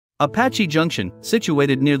Apache Junction,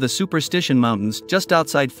 situated near the Superstition Mountains just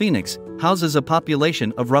outside Phoenix, houses a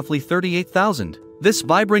population of roughly 38,000. This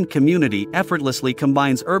vibrant community effortlessly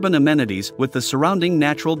combines urban amenities with the surrounding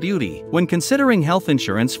natural beauty. When considering health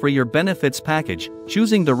insurance for your benefits package,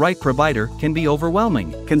 choosing the right provider can be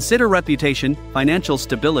overwhelming. Consider reputation, financial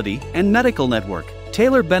stability, and medical network.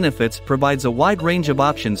 Tailor Benefits provides a wide range of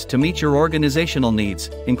options to meet your organizational needs,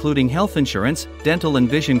 including health insurance, dental and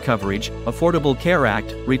vision coverage, Affordable Care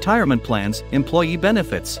Act, retirement plans, employee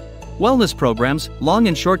benefits, wellness programs, long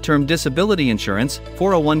and short-term disability insurance,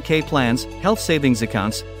 401k plans, health savings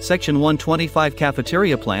accounts, Section 125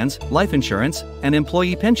 cafeteria plans, life insurance, and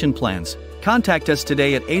employee pension plans. Contact us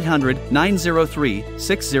today at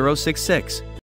 800-903-6066.